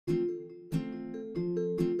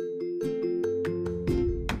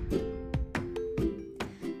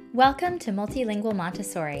Welcome to Multilingual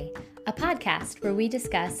Montessori, a podcast where we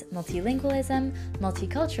discuss multilingualism,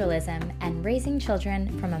 multiculturalism, and raising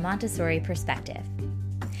children from a Montessori perspective.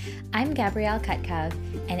 I'm Gabrielle Kutkov,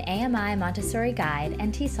 an AMI Montessori guide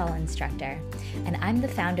and TESOL instructor, and I'm the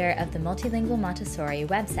founder of the Multilingual Montessori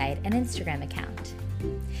website and Instagram account.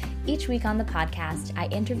 Each week on the podcast, I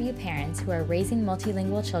interview parents who are raising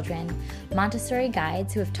multilingual children, Montessori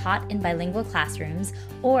guides who have taught in bilingual classrooms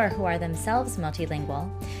or who are themselves multilingual,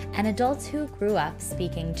 and adults who grew up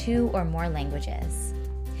speaking two or more languages.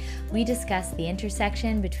 We discuss the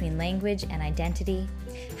intersection between language and identity,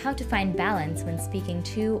 how to find balance when speaking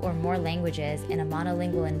two or more languages in a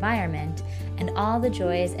monolingual environment, and all the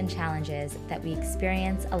joys and challenges that we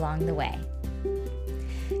experience along the way.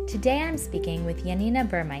 Today I'm speaking with Janina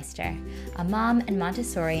Burmeister, a mom and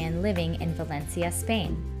Montessorian living in Valencia,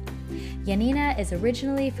 Spain. Janina is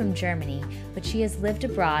originally from Germany, but she has lived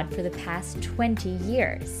abroad for the past 20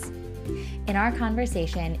 years. In our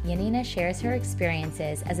conversation, Janina shares her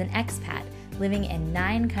experiences as an expat living in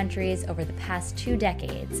 9 countries over the past 2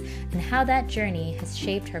 decades and how that journey has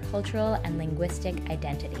shaped her cultural and linguistic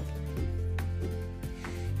identity.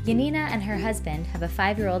 Janina and her husband have a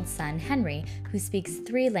 5-year-old son, Henry, who speaks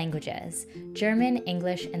 3 languages: German,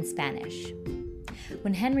 English, and Spanish.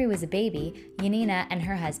 When Henry was a baby, Janina and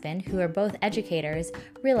her husband, who are both educators,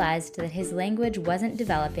 realized that his language wasn't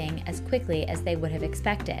developing as quickly as they would have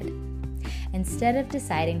expected. Instead of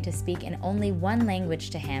deciding to speak in only one language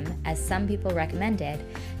to him, as some people recommended,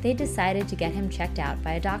 they decided to get him checked out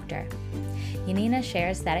by a doctor. Janina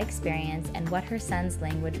shares that experience and what her son's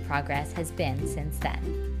language progress has been since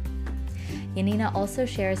then. Janina also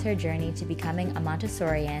shares her journey to becoming a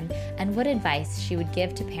Montessorian and what advice she would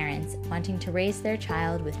give to parents wanting to raise their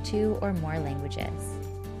child with 2 or more languages.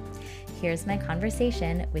 Here's my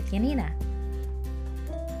conversation with Janina.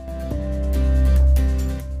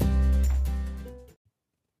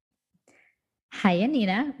 Hi,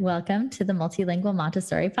 Janina. Welcome to the Multilingual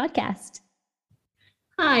Montessori podcast.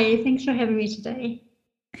 Hi, thanks for having me today.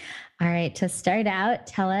 All right, to start out,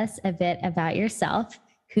 tell us a bit about yourself,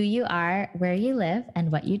 who you are, where you live,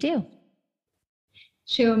 and what you do.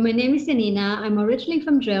 Sure, my name is Janina. I'm originally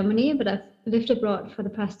from Germany, but I've lived abroad for the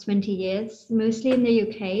past 20 years, mostly in the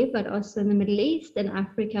UK, but also in the Middle East and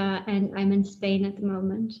Africa, and I'm in Spain at the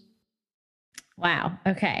moment. Wow,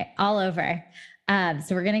 okay, all over.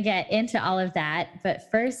 So we're going to get into all of that,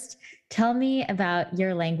 but first, tell me about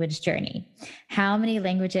your language journey. How many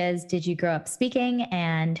languages did you grow up speaking,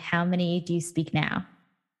 and how many do you speak now?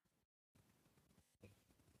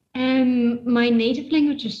 My native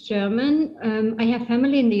language is German. I have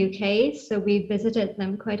family in the UK, so we visited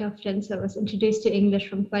them quite often. So I was introduced to English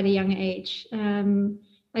from quite a young age.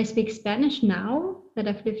 I speak Spanish now that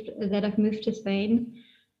I've moved to Spain,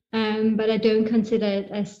 but I don't consider it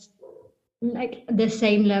as like the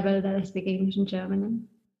same level that I speak English and German.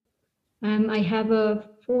 I have a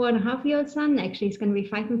 4.5-year-old son. Actually, he's going to be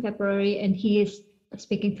 5 in February, and he is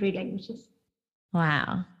speaking 3 languages.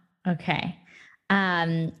 Wow. Okay.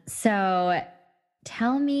 So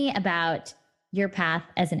tell me about your path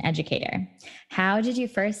as an educator. How did you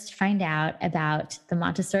first find out about the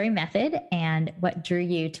Montessori method, and what drew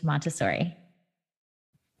you to Montessori?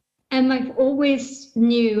 I've always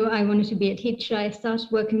knew I wanted to be a teacher. I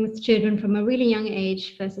started working with children from a really young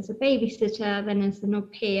age, first as a babysitter, then as an au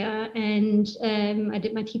pair, and I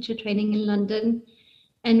did my teacher training in London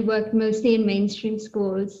and worked mostly in mainstream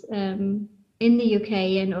schools in the UK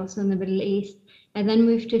and also in the Middle East. I then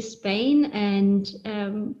moved to Spain and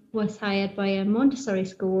was hired by a Montessori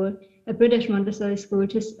school, a British Montessori school,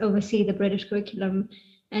 to oversee the British curriculum.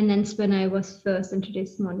 And then when I was first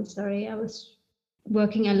introduced to Montessori, I was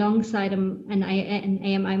working alongside an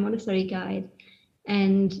AMI Montessori guide.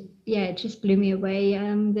 And yeah, it just blew me away.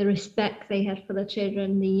 The respect they had for the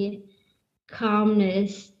children, the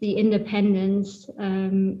calmness, the independence,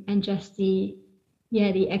 and just the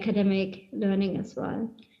academic learning as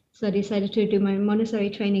well. So I decided to do my Montessori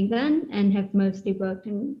training then and have mostly worked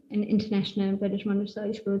in international and British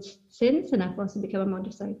Montessori schools since, and I've also become a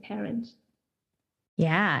Montessori parent.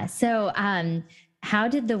 Yeah. So how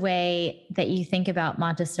did the way that you think about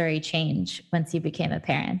Montessori change once you became a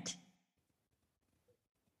parent?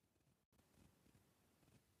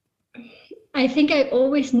 I think I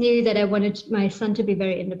always knew that I wanted my son to be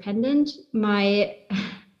very independent. My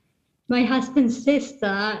husband's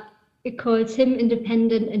sister, it calls him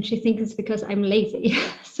independent, and she thinks it's because I'm lazy.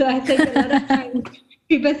 So I think a lot of times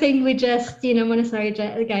people think we just, Montessori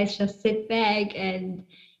guys just sit back and,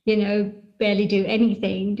 barely do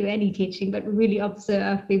anything, do any teaching, but we really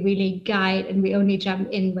observe, we really guide, and we only jump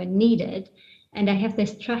in when needed. And I have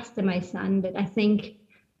this trust in my son that I think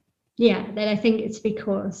that I think it's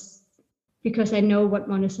because I know what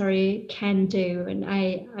Montessori can do, and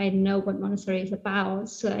I know what Montessori is about,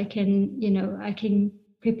 so I can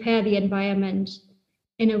prepare the environment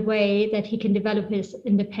in a way that he can develop his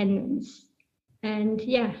independence. And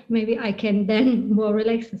maybe I can then more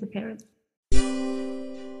relax as a parent.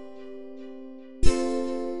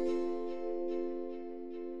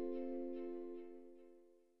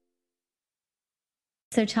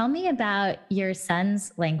 So tell me about your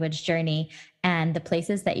son's language journey and the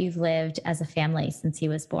places that you've lived as a family since he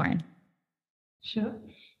was born. Sure.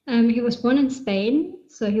 He was born in Spain,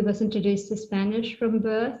 so he was introduced to Spanish from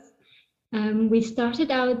birth. We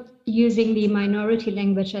started out using the minority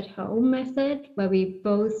language at home method, where we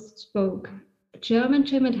both spoke German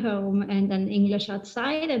to him at home and then English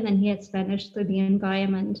outside, and then he had Spanish through the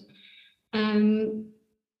environment.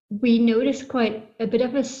 We noticed quite a bit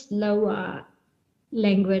of a slower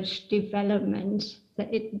language development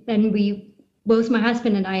then both my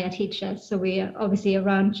husband and I are teachers, so we are obviously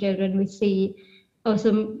around children. We see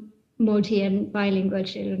also multi and bilingual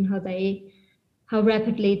children, how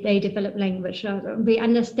rapidly they develop language. We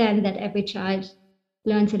understand that every child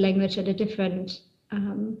learns a language at a different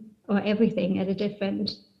or everything at a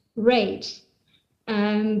different rate,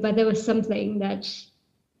 but there was something that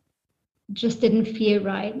just didn't feel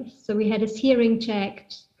right. So we had his hearing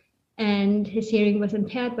checked, and his hearing was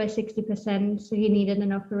impaired by 60%, so he needed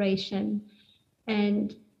an operation.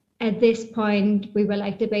 And at this point, we were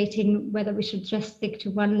debating whether we should just stick to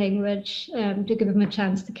one language to give him a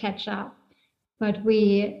chance to catch up. But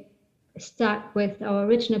we stuck with our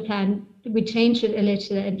original plan. We changed it a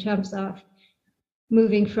little in terms of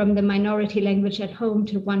moving from the minority language at home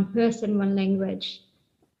to one person, one language.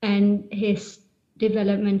 And his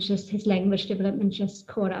language development just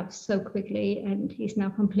caught up so quickly, and he's now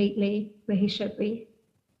completely where he should be,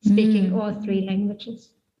 speaking all three languages.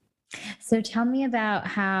 So tell me about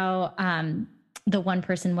how the one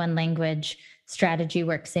person, one language strategy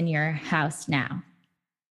works in your house now.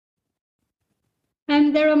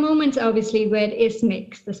 There are moments, obviously, where it is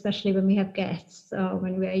mixed, especially when we have guests or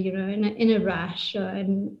when we're, in a rush.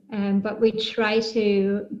 But we try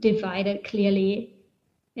to divide it clearly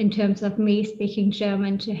in terms of me speaking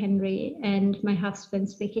German to Henry and my husband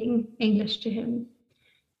speaking English to him.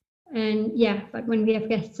 And but when we have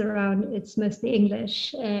guests around, it's mostly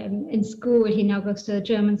English. In school, he now goes to a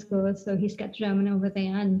German school, so he's got German over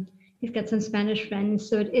there, and he's got some Spanish friends.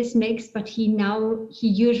 So it is mixed, but he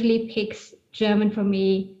usually picks German for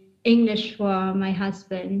me, English for my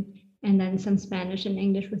husband, and then some Spanish and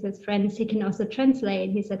English with his friends. He can also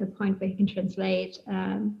translate. He's at a point where he can translate.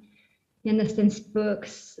 He understands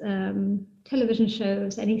books, television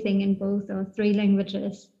shows, anything in both or three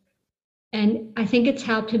languages. And I think it's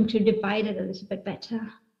helped him to divide it a little bit better,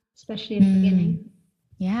 especially in the beginning.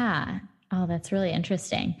 Yeah. Oh, that's really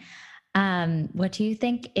interesting. What do you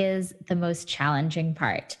think is the most challenging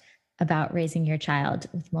part about raising your child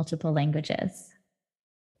with multiple languages?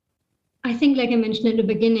 I think, like I mentioned in the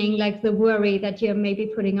beginning, the worry that you're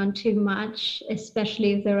maybe putting on too much,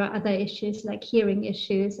 especially if there are other issues like hearing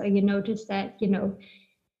issues, or you notice that,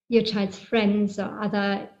 your child's friends or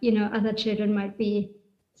other children might be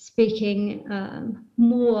speaking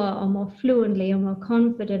more fluently or more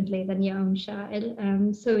confidently than your own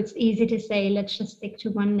child. So it's easy to say, let's just stick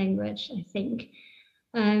to one language, I think.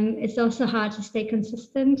 It's also hard to stay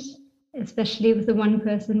consistent, especially with the one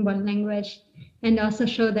person, one language, and also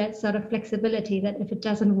show that sort of flexibility that if it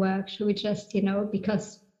doesn't work, should we just,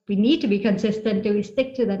 because we need to be consistent, do we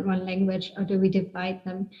stick to that one language, or do we divide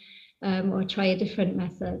them or try a different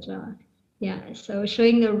method? So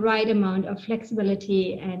showing the right amount of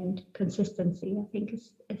flexibility and consistency, I think is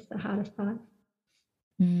the hardest part.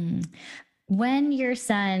 When your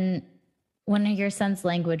son's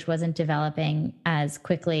language wasn't developing as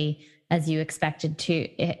quickly as you expected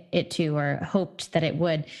it to or hoped that it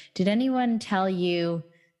would, did anyone tell you,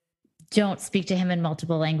 don't speak to him in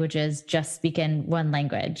multiple languages, just speak in one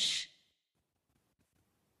language?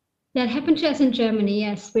 That happened to us in Germany,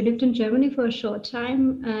 yes. We lived in Germany for a short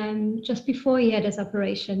time, just before he had his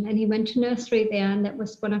operation, and he went to nursery there, and that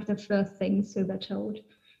was one of the first things we were told,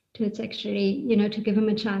 to actually, to give him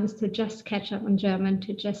a chance to just catch up on German,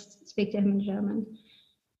 to just speak to him in German.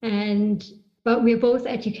 But we're both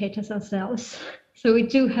educators ourselves, so we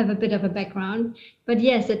do have a bit of a background. But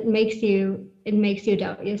yes, it makes you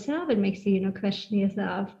doubt yourself. It makes you, question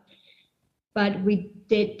yourself. But we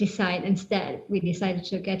did decide instead. We decided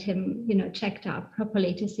to get him, checked out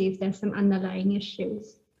properly to see if there's some underlying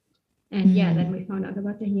issues. And then we found out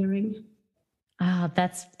about the hearing. Oh,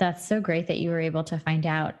 that's so great that you were able to find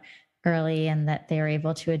out early and that they were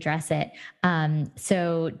able to address it.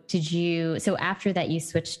 So after that, you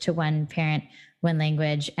switched to one parent, one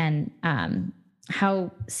language, and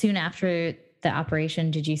how soon after the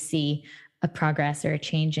operation did you see a progress or a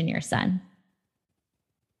change in your son?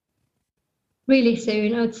 Really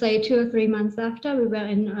soon, I would say 2 or 3 months after. We were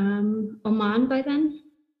in Oman by then,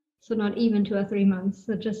 so not even 2 or 3 months.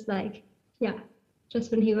 So just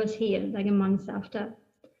when he was here, like a month after,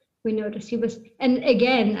 we noticed he was. And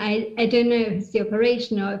again, I don't know if it's the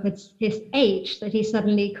operation or if it's his age that he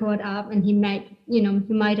suddenly caught up, and he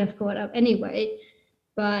might have caught up anyway.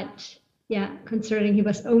 But yeah, considering he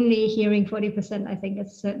was only hearing 40%, I think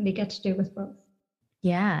it's certainly got to do with both.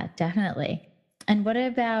 Yeah, definitely. And what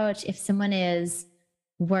about if someone is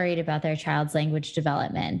worried about their child's language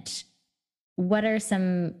development? What are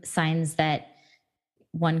some signs that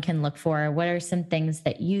one can look for? What are some things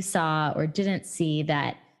that you saw or didn't see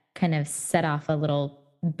that kind of set off a little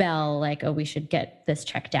bell, like, oh, we should get this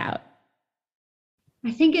checked out?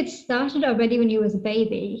 I think it started already when he was a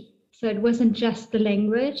baby. So it wasn't just the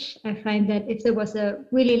language. I find that if there was a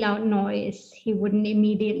really loud noise, he wouldn't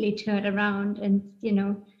immediately turn around and,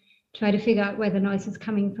 try to figure out where the noise is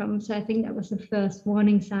coming from. So I think that was the first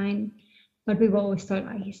warning sign. But we were always told,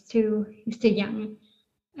 oh, he's too young.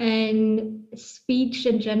 And speech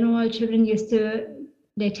in general, children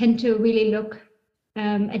they tend to really look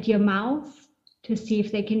at your mouth to see if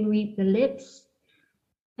they can read the lips.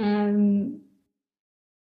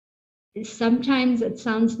 Sometimes it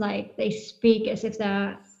sounds like they speak as if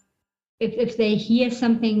if they hear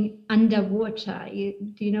something underwater.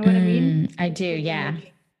 Do you know what I mean? I do, yeah.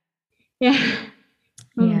 Yeah.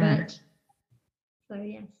 Yeah. So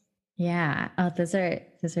yes. Yeah. Oh, those are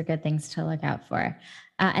good things to look out for.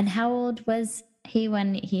 And how old was he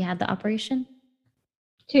when he had the operation?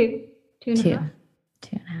 2 and a half.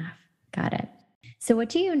 2.5. Got it. So what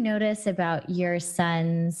do you notice about your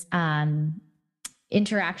son's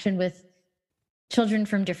interaction with children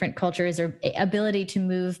from different cultures, or ability to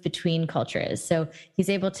move between cultures? So he's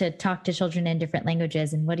able to talk to children in different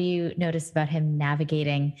languages. And what do you notice about him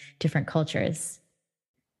navigating different cultures?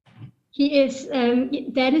 He is,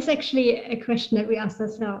 that is actually a question that we ask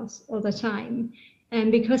ourselves all the time.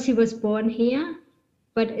 And because he was born here,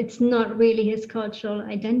 but it's not really his cultural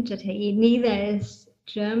identity. Neither is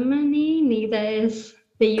Germany, neither is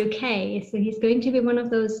the UK. So he's going to be one of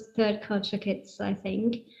those third culture kids, I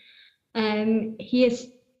think. He is,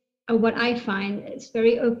 what I find, is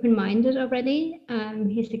very open-minded already.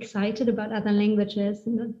 He's excited about other languages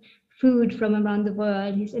and food from around the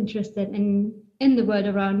world. He's interested in the world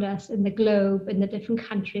around us, in the globe, in the different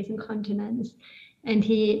countries and continents. And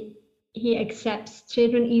he accepts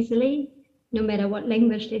children easily, no matter what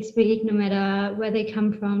language they speak, no matter where they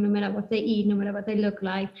come from, no matter what they eat, no matter what they look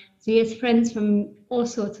like. So he has friends from all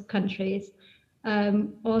sorts of countries,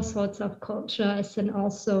 all sorts of cultures, and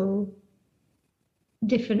also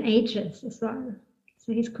different ages as well.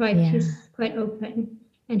 So he's quite open,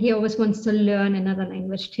 and he always wants to learn another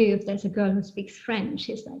language too. If there's a girl who speaks French,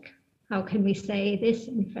 he's like, how can we say this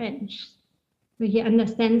in French? But he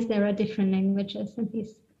understands there are different languages, and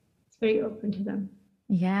he's very open to them.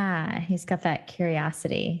 Yeah, he's got that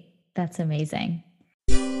curiosity. That's amazing.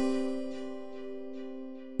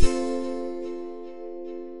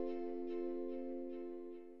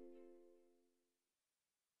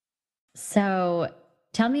 So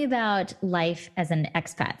tell me about life as an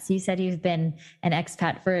expat. So you said you've been an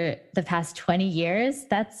expat for the past 20 years.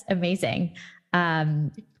 That's amazing.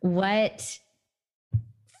 What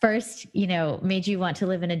first, made you want to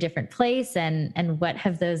live in a different place, and what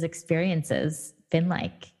have those experiences been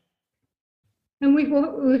like? And we've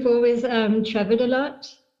always traveled a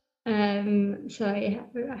lot. So I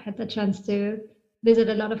had the chance to visit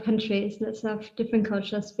a lot of countries, lots of different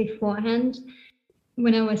cultures beforehand.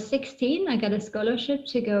 When I was 16, I got a scholarship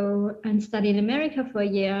to go and study in America for a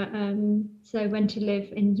year. So I went to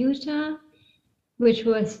live in Utah, which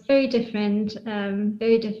was very different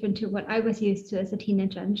to what I was used to as a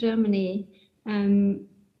teenager in Germany.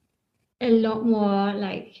 A lot more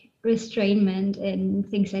like restrainment in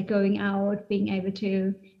things like going out, being able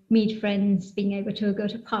to meet friends, being able to go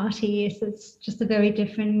to parties. It's just a very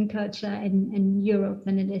different culture in Europe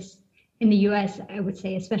than it is in the US, I would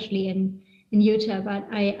say, especially in Utah. But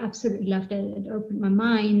I absolutely loved it. It opened my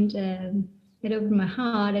mind, it opened my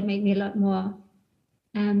heart, it made me a lot more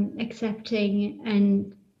accepting,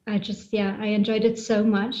 and I enjoyed it so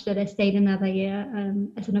much that I stayed another year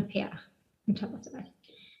as an au pair on top of that.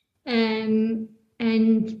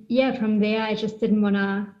 And yeah, from there I just didn't want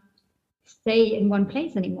to stay in one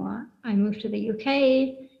place anymore. I moved to the UK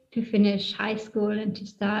to finish high school and to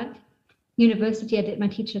start university, I did my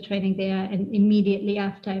teacher training there, and immediately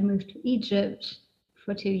after I moved to Egypt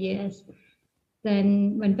for 2 years,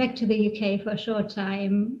 then went back to the UK for a short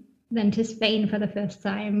time, then to Spain for the first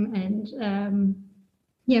time, and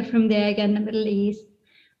from there again the Middle East.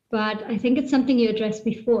 But I think it's something you addressed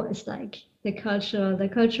before. It's like the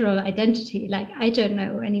cultural identity. Like I don't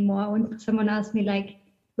know anymore. When someone asks me like,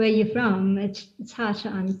 "Where are you from?" It's hard to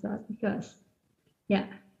answer because, yeah,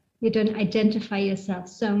 you don't identify yourself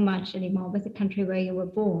so much anymore with the country where you were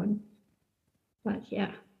born. But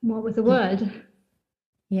yeah, more with the world.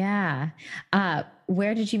 Yeah.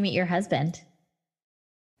 Where did you meet your husband?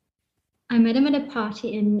 I met him at a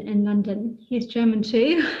party in London. He's German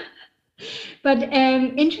too. But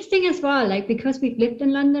interesting as well, like because we've lived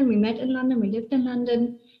in London, we met in London, we lived in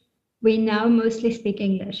London, we now mostly speak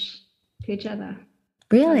English to each other.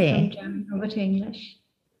 Really? From German over to English.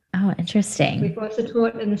 Oh, interesting. We've also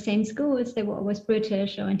taught in the same schools. They were always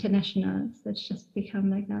British or international. So it's just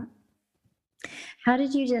become like that. How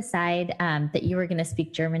did you decide that you were going to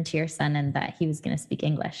speak German to your son and that he was going to speak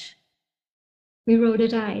English? We rolled a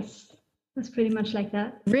dice. It was pretty much like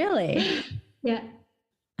that. Really? Yeah.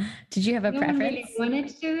 Did you have a preference? No one really wanted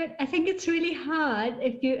to do it. I think it's really hard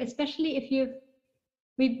especially if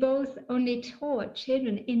we both only taught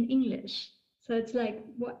children in English. So it's like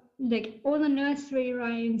all the nursery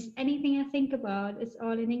rhymes, anything I think about is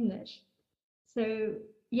all in English. So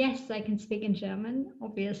yes, I can speak in German,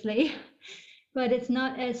 obviously, but it's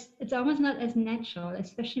almost not as natural,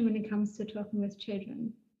 especially when it comes to talking with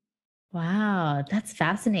children. Wow, that's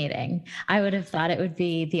fascinating. I would have thought it would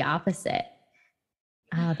be the opposite.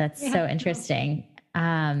 Oh, that's so interesting.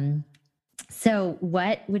 So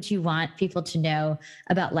what would you want people to know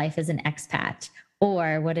about life as an expat?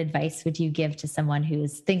 Or what advice would you give to someone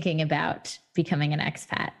who's thinking about becoming an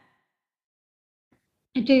expat?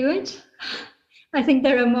 Do it. I think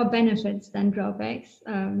there are more benefits than drawbacks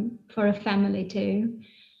for a family too.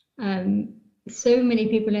 So many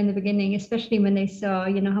people in the beginning, especially when they saw,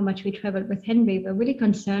 how much we traveled with Henry, were really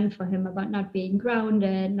concerned for him about not being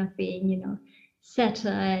grounded, not being,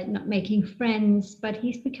 settled, not making friends. But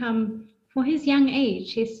he's become, for his young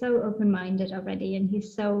age, he's so open-minded already, and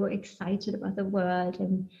he's so excited about the world,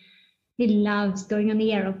 and he loves going on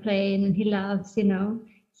the aeroplane, and he loves,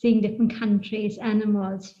 seeing different countries,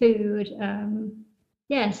 animals, food.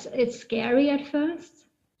 Yes, it's scary at first,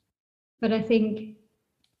 but I think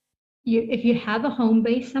if you have a home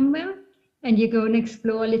base somewhere and you go and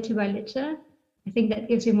explore little by little, I think that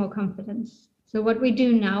gives you more confidence. So what we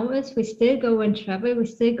do now is we still go and travel, we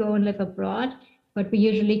still go and live abroad, but we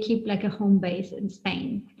usually keep like a home base in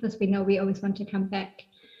Spain because we know we always want to come back.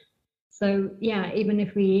 So yeah, even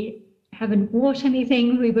if we haven't bought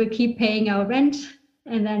anything, we will keep paying our rent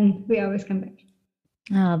and then we always come back.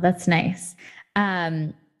 Oh, that's nice.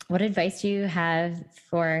 What advice do you have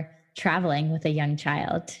for traveling with a young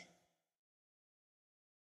child?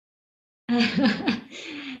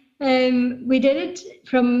 We did it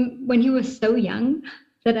from when he was so young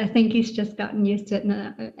that I think he's just gotten used to it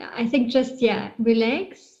now. I think just,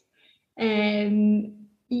 relax.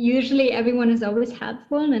 Usually everyone is always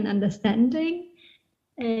helpful and understanding.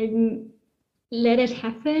 Let it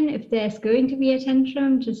happen. If there's going to be a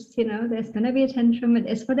tantrum, just, there's going to be a tantrum. It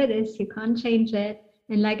is what it is. You can't change it.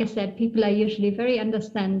 And like I said, people are usually very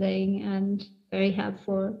understanding and very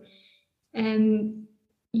helpful.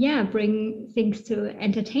 Bring things to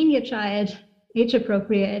entertain your child, age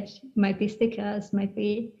appropriate. Might be stickers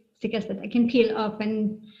that I can peel off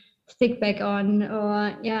and stick back on.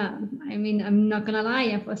 Or I'm not gonna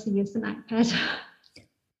lie, I've also used an iPad.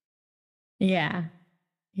 Yeah.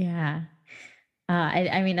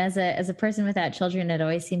 I mean, as a person without children, it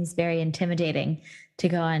always seems very intimidating to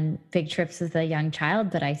go on big trips with a young child,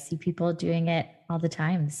 but I see people doing it all the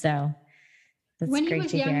time. So that's when great he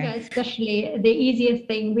was to younger, hear. especially, the easiest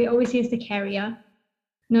thing, we always used a carrier,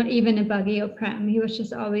 not even a buggy or pram. He was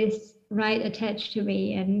just always right attached to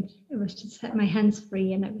me, and it was just my hands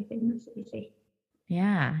free and everything was easy.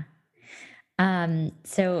 Yeah.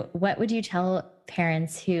 So what would you tell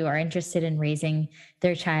parents who are interested in raising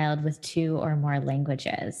their child with 2 or more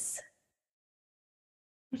languages?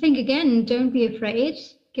 I think, again, don't be afraid.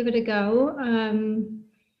 Give it a go.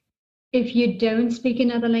 If you don't speak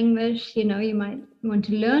another language, you might want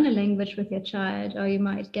to learn a language with your child, or you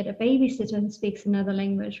might get a babysitter who speaks another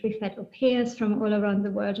language. We've had au pairs from all around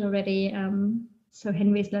the world already. So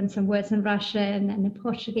Henry's learned some words in Russian and in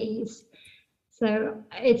Portuguese. So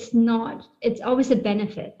it's always a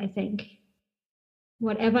benefit, I think.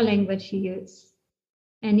 Whatever language you use,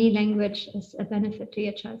 any language is a benefit to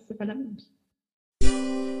your child's development.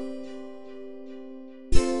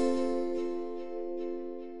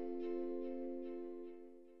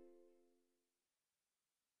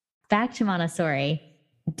 back to Montessori,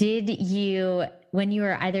 when you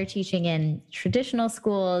were either teaching in traditional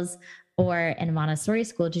schools or in a Montessori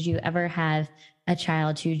school, did you ever have a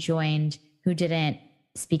child who joined who didn't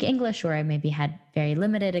speak English or maybe had very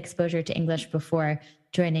limited exposure to English before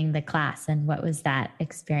joining the class? And what was that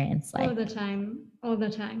experience like? All the time.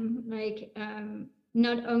 Like,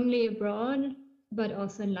 not only abroad, but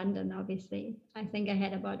also in London, obviously. I think I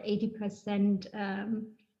had about 80%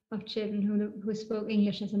 of children who spoke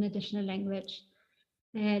English as an additional language.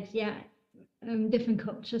 And different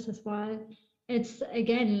cultures as well. It's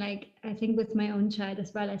again, like, I think with my own child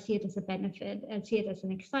as well, I see it as a benefit. I see it as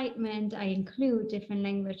an excitement. I include different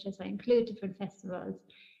languages. I include different festivals.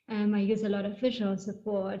 I use a lot of visual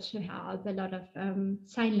support to help, a lot of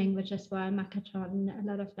sign language as well, Makaton, a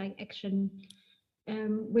lot of like action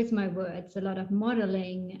with my words, a lot of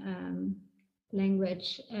modeling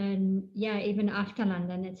language. And yeah, even after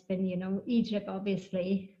London, it's been, Egypt,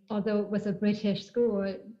 obviously, although it was a British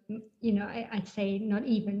school, I'd say not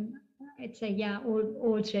even, I'd say, yeah,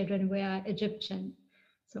 all children were Egyptian.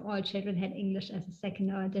 So all children had English as a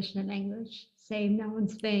second or additional language. Same now in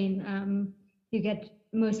Spain. You get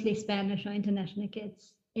mostly Spanish or international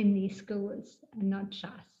kids in these schools and not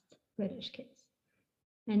just British kids.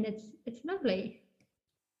 And it's lovely.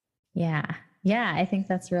 Yeah. Yeah. I think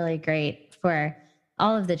that's really great for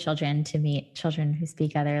all of the children to meet children who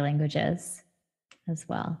speak other languages as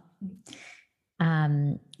well.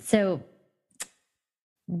 So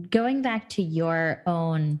going back to your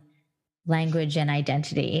own language and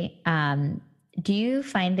identity, do you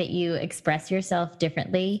find that you express yourself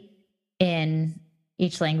differently in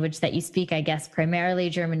each language that you speak? I guess primarily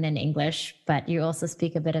German and English, but you also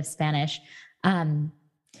speak a bit of Spanish.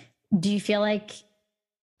 Do you feel like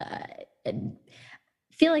a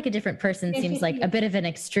different person seems like a bit of an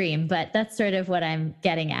extreme, but that's sort of what I'm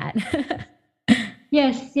getting at.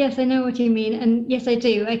 Yes, I know what you mean. And yes, I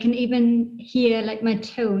do. I can even hear like my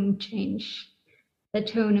tone change, the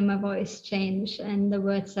tone in my voice change, and the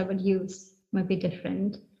words I would use might be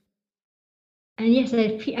different. And yes,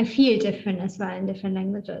 I feel different as well in different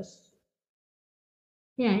languages.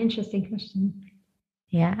 Yeah, interesting question.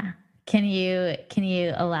 Yeah. Can you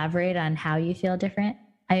elaborate on how you feel different?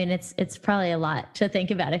 I mean, it's probably a lot to think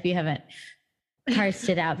about if you haven't parsed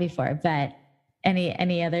it out before, but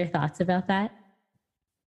any other thoughts about that?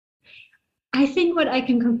 I think what I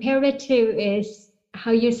can compare it to is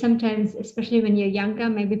how you sometimes, especially when you're younger,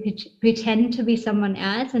 maybe pretend to be someone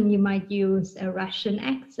else, and you might use a Russian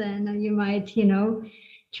accent, or you might,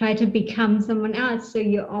 try to become someone else. So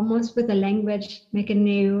you almost, with a language, make a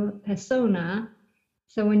new persona.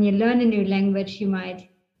 So when you learn a new language, you might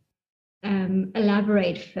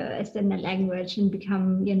elaborate first in the language and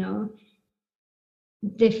become,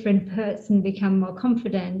 different person, become more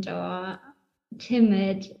confident or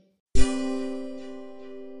timid.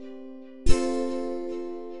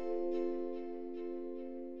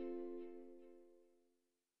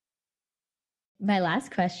 My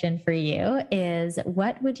last question for you is,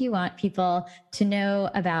 what would you want people to know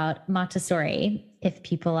about Montessori if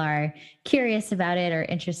people are curious about it or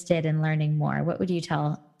interested in learning more? What would you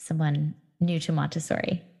tell someone new to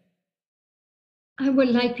Montessori? I would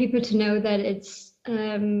like people to know that it's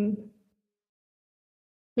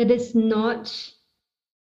not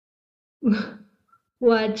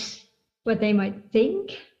what they might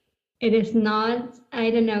think. It is not, I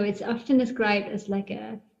don't know, it's often described as like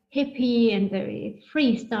a hippie and very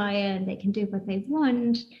freestyle, and they can do what they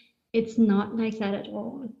want. It's not like that at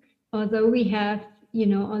all. Although we have,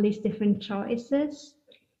 all these different choices,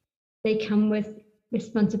 they come with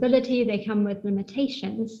responsibility, they come with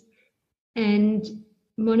limitations. And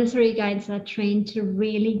Montessori guides are trained to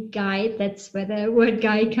really guide, that's where the word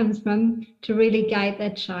guide comes from, to really guide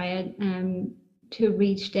that child to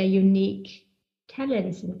reach their unique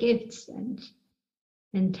talents and gifts and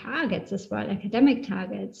targets as well, academic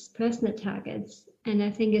targets, personal targets. And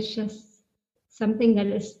I think it's just something that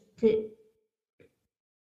is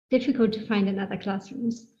difficult to find in other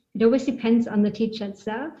classrooms. It always depends on the teacher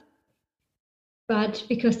itself, but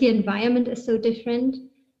because the environment is so different,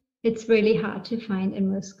 it's really hard to find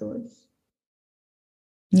in most schools.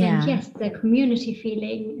 Yeah. And yes, the community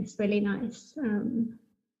feeling is really nice.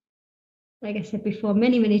 Like I said before,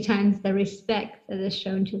 many, many times, the respect that is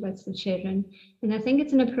shown towards the children. And I think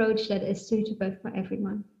it's an approach that is suitable for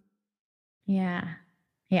everyone. Yeah,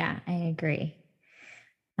 I agree.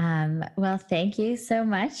 Well, thank you so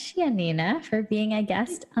much, Janina, for being a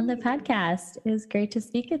guest on the podcast. It was great to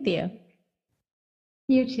speak with you.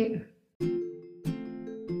 You too.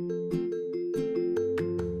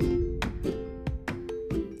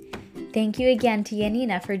 Thank you again to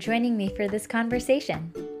Janina for joining me for this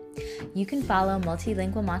conversation. You can follow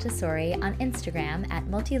Multilingual Montessori on Instagram at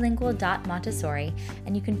multilingual.montessori,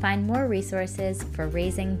 and you can find more resources for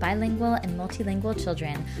raising bilingual and multilingual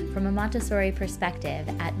children from a Montessori perspective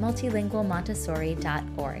at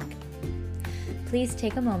multilingualmontessori.org. Please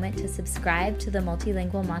take a moment to subscribe to the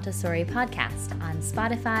Multilingual Montessori podcast on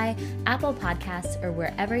Spotify, Apple Podcasts, or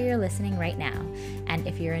wherever you're listening right now. And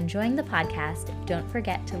if you're enjoying the podcast, don't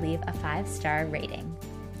forget to leave a 5-star rating.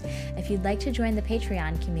 If you'd like to join the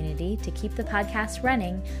Patreon community to keep the podcast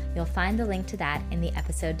running, you'll find the link to that in the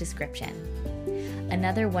episode description.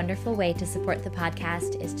 Another wonderful way to support the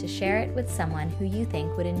podcast is to share it with someone who you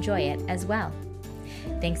think would enjoy it as well.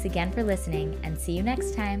 Thanks again for listening, and see you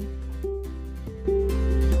next time.